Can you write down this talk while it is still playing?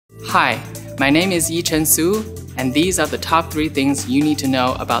Hi, my name is Yichen Su, and these are the top 3 things you need to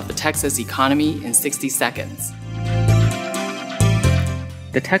know about the Texas economy in 60 seconds.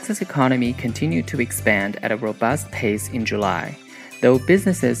 The Texas economy continued to expand at a robust pace in July, though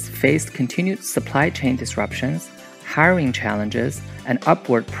businesses faced continued supply chain disruptions, hiring challenges, and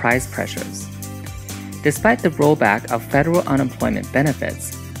upward price pressures. Despite the rollback of federal unemployment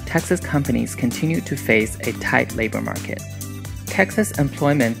benefits, Texas companies continued to face a tight labor market. Texas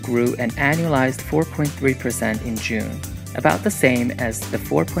employment grew an annualized 4.3% in June, about the same as the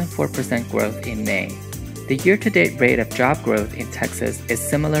 4.4% growth in May. The year-to-date rate of job growth in Texas is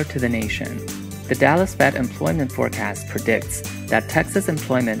similar to the nation. The Dallas Fed employment forecast predicts that Texas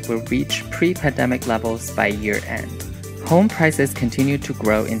employment will reach pre-pandemic levels by year-end. Home prices continue to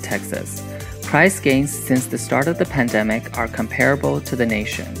grow in Texas. Price gains since the start of the pandemic are comparable to the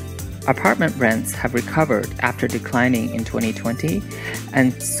nation. Apartment rents have recovered after declining in 2020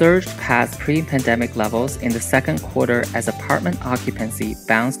 and surged past pre-pandemic levels in the second quarter as apartment occupancy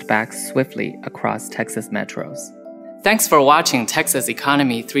bounced back swiftly across Texas metros. Thanks for watching Texas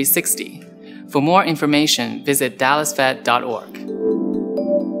Economy 360. For more information, visit dallasfed.org.